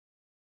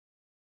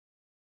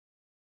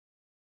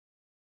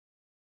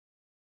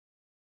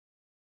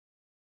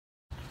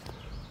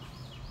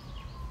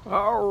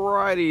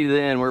Alrighty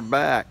then, we're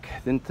back.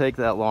 Didn't take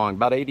that long.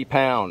 About 80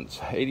 pounds.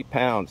 80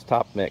 pounds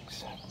top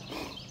mix.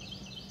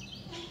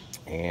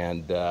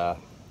 And boy,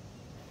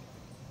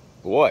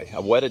 I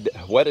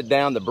wetted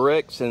down the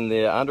bricks and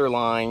the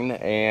underline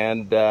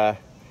and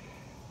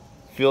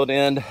filled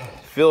in.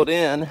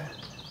 How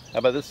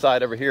about this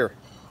side over here?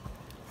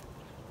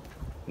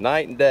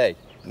 Night and day.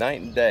 Night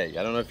and day.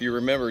 I don't know if you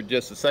remember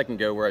just a second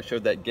ago where I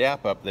showed that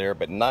gap up there,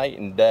 but night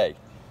and day.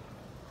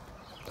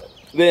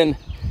 Then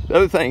the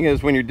other thing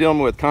is, when you're dealing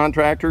with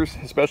contractors,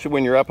 especially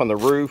when you're up on the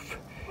roof,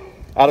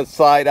 out of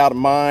sight, out of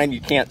mind,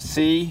 you can't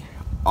see,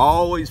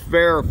 always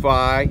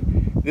verify.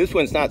 This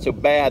one's not so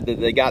bad that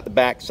they got the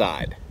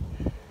backside.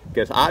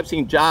 Because I've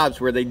seen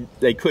jobs where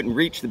they couldn't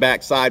reach the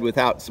backside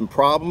without some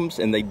problems,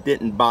 and they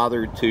didn't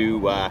bother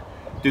to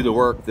do the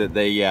work that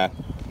they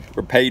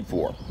were paid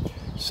for.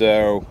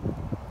 So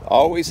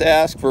always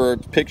ask for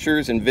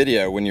pictures and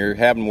video when you're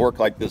having work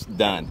like this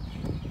done.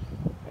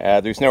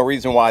 There's no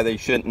reason why they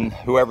shouldn't,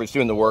 whoever's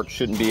doing the work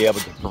shouldn't be able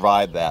to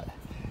provide that.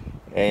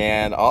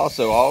 And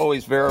also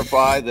always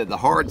verify that the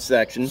hard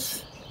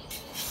sections,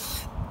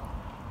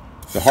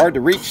 the hard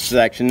to reach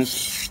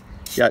sections,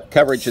 got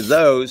coverage of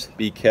those,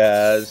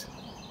 because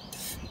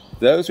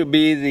those would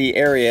be the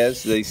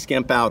areas they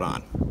skimp out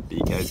on.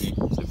 Because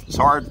if it's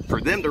hard for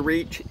them to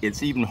reach,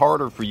 it's even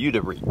harder for you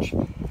to reach.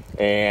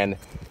 And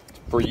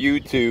for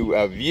you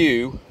to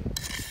view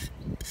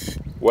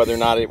whether or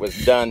not it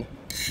was done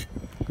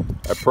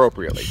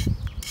appropriately.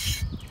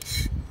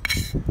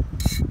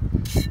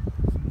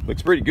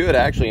 Looks pretty good,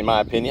 actually, in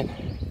my opinion.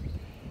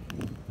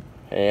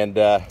 And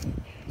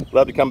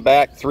love to come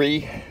back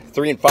 3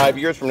 and 5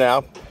 years from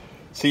now,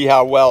 see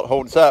how well it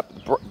holds up.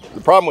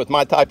 The problem with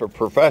my type of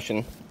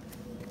profession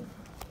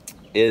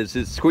is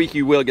the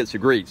squeaky wheel gets the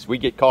grease. We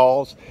get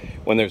calls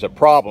when there's a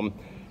problem,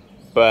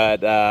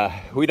 but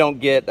we don't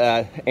get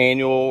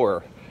annual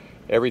or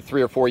every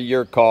 3 or 4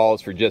 year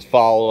calls for just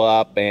follow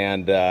up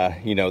and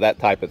you know, that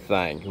type of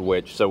thing.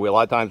 So a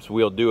lot of times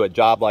we'll do a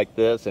job like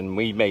this and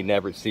we may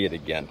never see it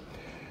again.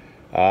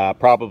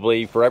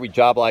 Probably for every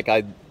job like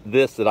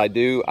this that I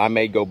do, I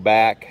may go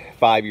back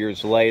 5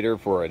 years later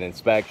for an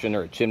inspection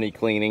or a chimney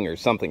cleaning or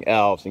something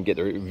else and get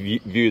to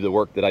view the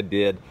work that I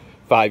did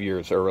 5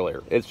 years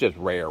earlier. It's just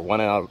rare.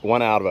 One out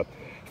of a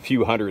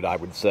few hundred, I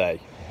would say.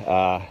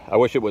 I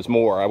wish it was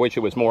more. I wish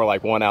it was more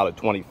like 1 out of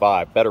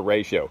 25. Better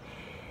ratio.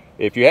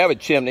 If you have a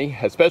chimney,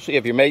 especially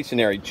if you're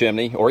masonry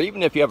chimney, or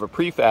even if you have a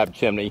prefab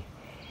chimney,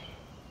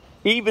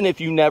 even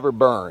if you never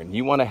burn,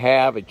 you want to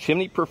have a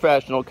chimney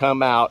professional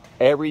come out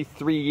every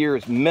 3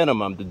 years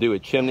minimum to do a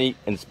chimney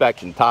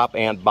inspection, top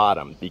and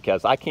bottom.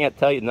 Because I can't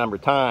tell you the number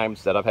of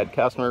times that I've had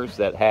customers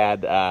that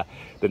had that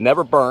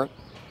never burnt.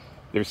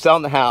 They're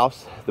selling the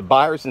house. The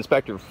buyer's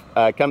inspector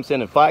comes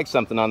in and flags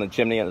something on the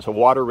chimney, and it's a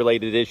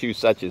water-related issue,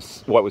 such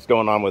as what was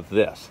going on with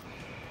this.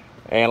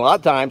 And a lot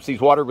of times these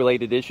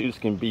water-related issues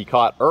can be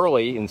caught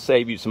early and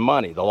save you some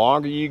money. The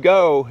longer you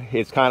go,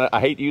 it's kind of,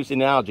 I hate to use the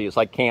analogy, it's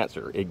like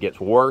cancer. It gets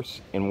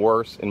worse and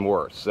worse and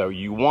worse. So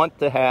you want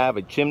to have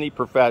a chimney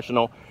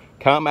professional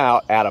come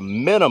out at a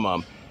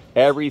minimum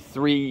every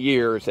 3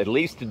 years, at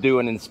least, to do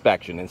an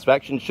inspection.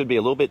 Inspection should be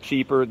a little bit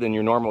cheaper than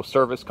your normal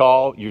service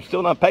call. You're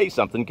still not pay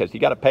something, because you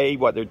got to pay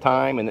what their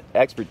time and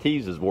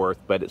expertise is worth,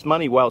 but it's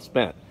money well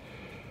spent.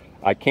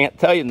 I can't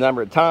tell you the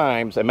number of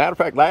times. As a matter of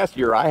fact, last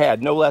year I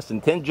had no less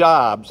than 10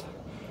 jobs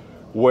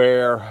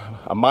where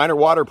a minor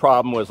water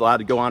problem was allowed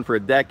to go on for a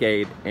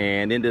decade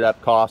and ended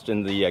up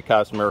costing the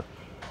customer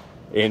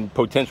in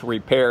potential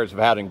repairs of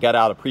having to get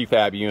out a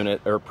prefab unit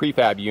or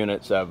prefab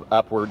units of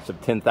upwards of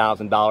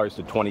 $10,000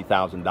 to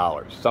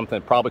 $20,000. Something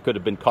that probably could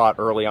have been caught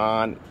early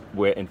on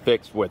and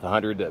fixed with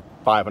 $100 to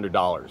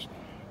 $500.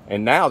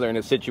 And now they're in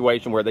a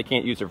situation where they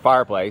can't use their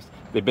fireplace.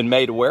 They've been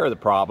made aware of the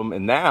problem,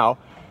 and now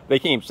they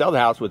can't even sell the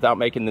house without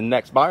making the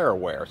next buyer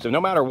aware. So no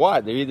matter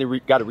what, they either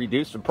got to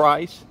reduce the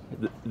price,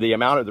 the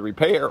amount of the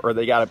repair, or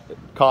they got to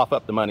cough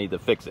up the money to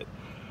fix it.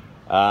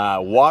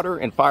 Water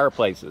and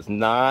fireplaces,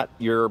 not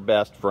your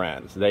best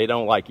friends. They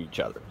don't like each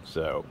other.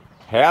 So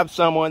have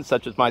someone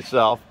such as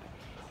myself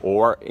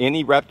or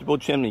any reputable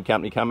chimney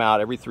company come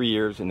out every 3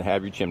 years and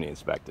have your chimney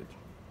inspected.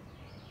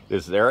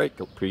 This is Eric.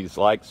 Please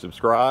like,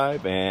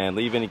 subscribe, and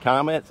leave any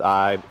comments.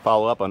 I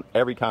follow up on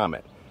every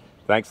comment.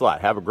 Thanks a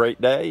lot. Have a great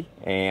day.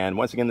 And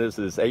once again, this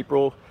is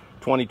April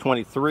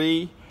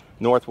 2023,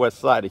 northwest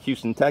side of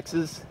Houston,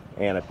 Texas,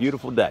 and a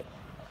beautiful day.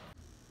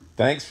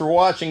 Thanks for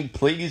watching.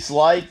 Please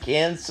like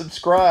and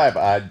subscribe.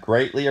 I'd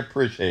greatly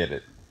appreciate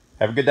it.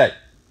 Have a good day.